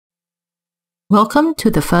Welcome to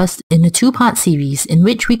the first in a two-part series in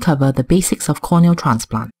which we cover the basics of corneal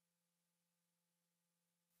transplant.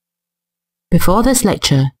 Before this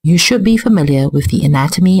lecture, you should be familiar with the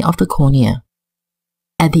anatomy of the cornea.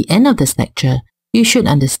 At the end of this lecture, you should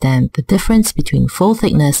understand the difference between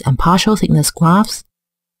full-thickness and partial-thickness grafts,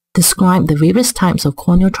 describe the various types of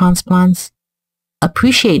corneal transplants,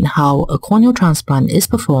 appreciate how a corneal transplant is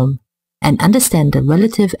performed, and understand the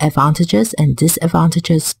relative advantages and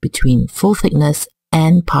disadvantages between full-thickness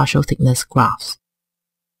and partial-thickness grafts.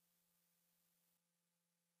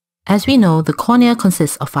 As we know, the cornea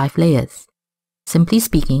consists of 5 layers. Simply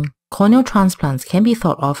speaking, corneal transplants can be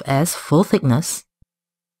thought of as full-thickness,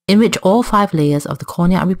 in which all 5 layers of the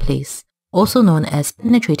cornea are replaced, also known as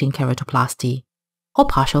penetrating keratoplasty, or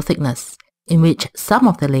partial-thickness, in which some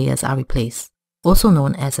of the layers are replaced, also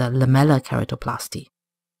known as a lamellar keratoplasty.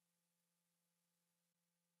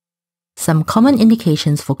 Some common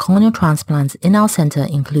indications for corneal transplants in our center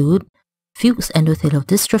include Fuchs endothelial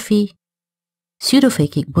dystrophy,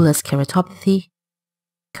 pseudophakic bullous keratopathy,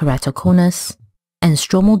 keratoconus, and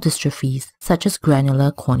stromal dystrophies such as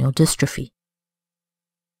granular corneal dystrophy.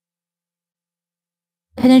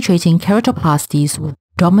 Penetrating keratoplasties were the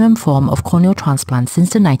dominant form of corneal transplant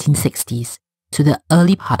since the 1960s to the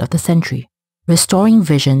early part of the century, restoring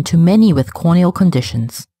vision to many with corneal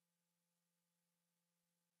conditions.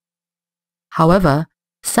 However,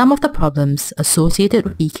 some of the problems associated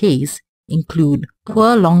with PKs include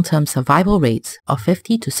poor long-term survival rates of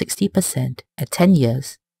 50 to 60% at 10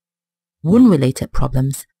 years, wound-related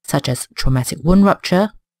problems such as traumatic wound rupture,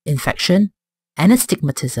 infection, and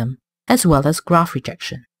astigmatism, as well as graft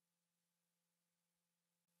rejection.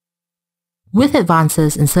 With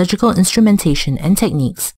advances in surgical instrumentation and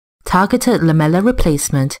techniques, targeted lamellar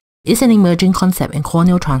replacement is an emerging concept in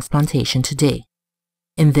corneal transplantation today.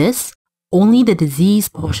 In this, only the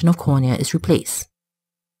diseased portion of cornea is replaced.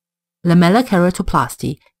 Lamellar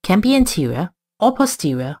keratoplasty can be anterior or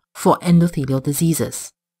posterior for endothelial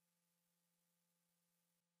diseases.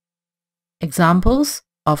 Examples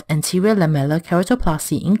of anterior lamellar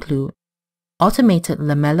keratoplasty include automated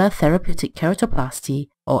lamellar therapeutic keratoplasty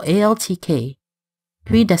or ALTK,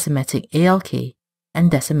 pre-descemetic ALK, and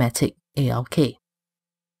descemetic ALK.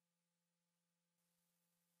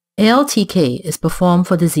 ALTK is performed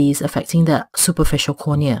for disease affecting the superficial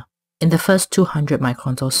cornea in the first 200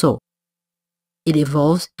 microns or so. It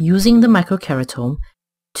involves using the microkeratome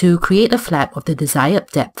to create a flap of the desired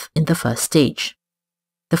depth in the first stage.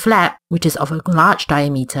 The flap, which is of a large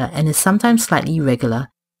diameter and is sometimes slightly irregular,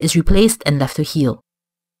 is replaced and left to heal.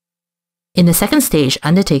 In the second stage,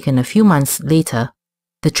 undertaken a few months later,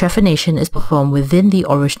 the trephination is performed within the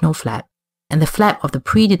original flap, and the flap of the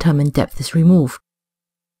predetermined depth is removed.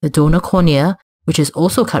 The donor cornea, which is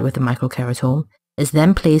also cut with the microkeratome, is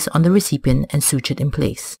then placed on the recipient and sutured in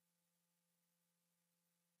place.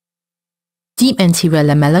 Deep anterior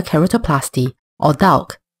lamellar keratoplasty, or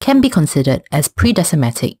DALK, can be considered as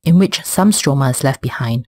pre-descemetic, in which some stroma is left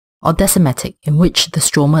behind, or descemetic, in which the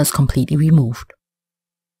stroma is completely removed.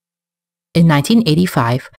 In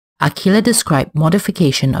 1985, Akila described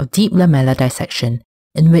modification of deep lamellar dissection,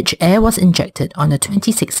 in which air was injected on a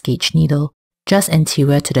 26-gauge needle just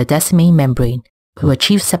anterior to the descemet membrane to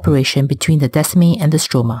achieve separation between the descemet and the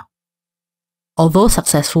stroma. Although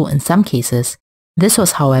successful in some cases, this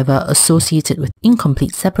was however associated with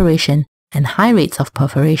incomplete separation and high rates of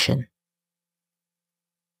perforation.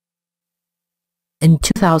 In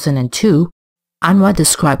 2002, Anwar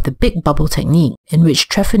described the big bubble technique in which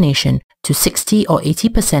trephination to 60 or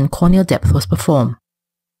 80% corneal depth was performed,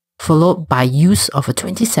 followed by use of a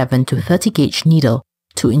 27 to 30 gauge needle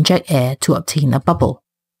to inject air to obtain a bubble,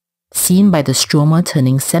 seen by the stroma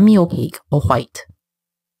turning semi-opaque or white.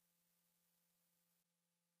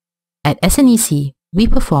 At SNEC, we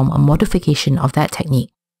perform a modification of that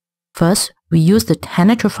technique. First, we use the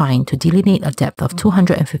hanatrophine to delineate a depth of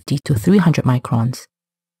 250 to 300 microns,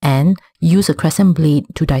 and use a crescent blade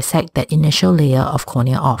to dissect that initial layer of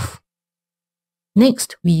cornea off.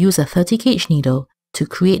 Next, we use a 30-gauge needle to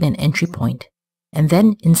create an entry point, and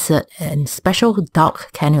then insert a special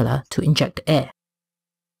DALK cannula to inject air.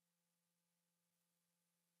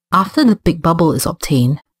 After the big bubble is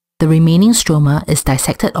obtained, the remaining stroma is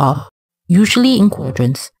dissected off, usually in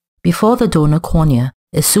quadrants, before the donor cornea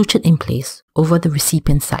is sutured in place over the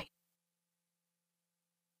recipient site.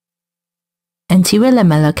 Anterior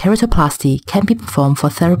lamellar keratoplasty can be performed for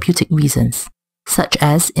therapeutic reasons, such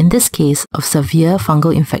as in this case of severe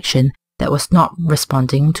fungal infection that was not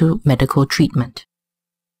responding to medical treatment.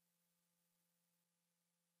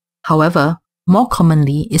 However, more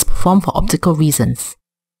commonly is performed for optical reasons.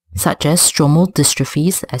 such as stromal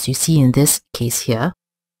dystrophies, as you see in this case here,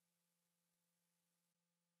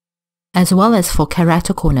 as well as for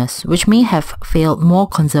keratoconus, which may have failed more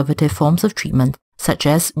conservative forms of treatment, such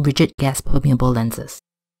as rigid gas-permeable lenses.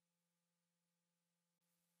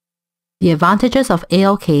 The advantages of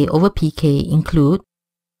ALK over PK include: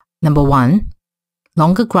 number 1,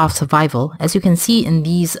 longer graft survival. As you can see in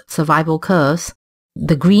these survival curves,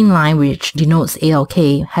 the green line, which denotes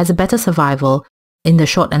ALK, has a better survival in the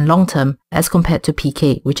short and long term as compared to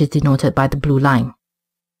PK, which is denoted by the blue line.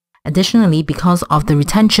 Additionally, because of the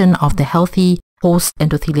retention of the healthy host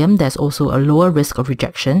endothelium, there's also a lower risk of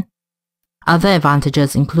rejection. Other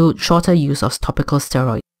advantages include shorter use of topical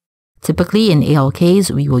steroids. Typically in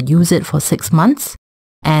ALKs, we will use it for 6 months,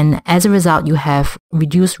 and as a result, you have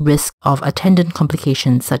reduced risk of attendant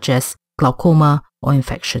complications such as glaucoma or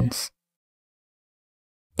infections.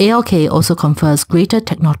 ALK also confers greater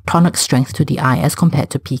tectonic strength to the eye as compared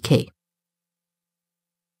to PK.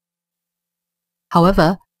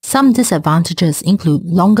 However, some disadvantages include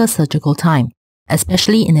longer surgical time,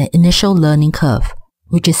 especially in the initial learning curve,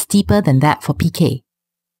 which is steeper than that for PK,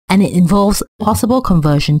 and it involves possible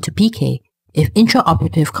conversion to PK if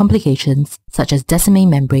intraoperative complications such as Descemet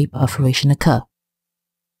membrane perforation occur.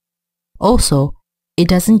 Also, it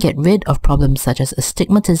doesn't get rid of problems such as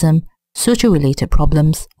astigmatism, suture-related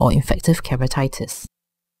problems, or infective keratitis.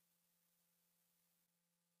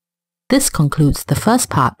 This concludes the first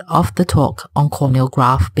part of the talk on corneal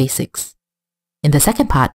graft basics. In the second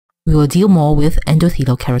part, we will deal more with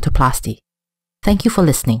endothelial keratoplasty. Thank you for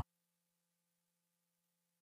listening.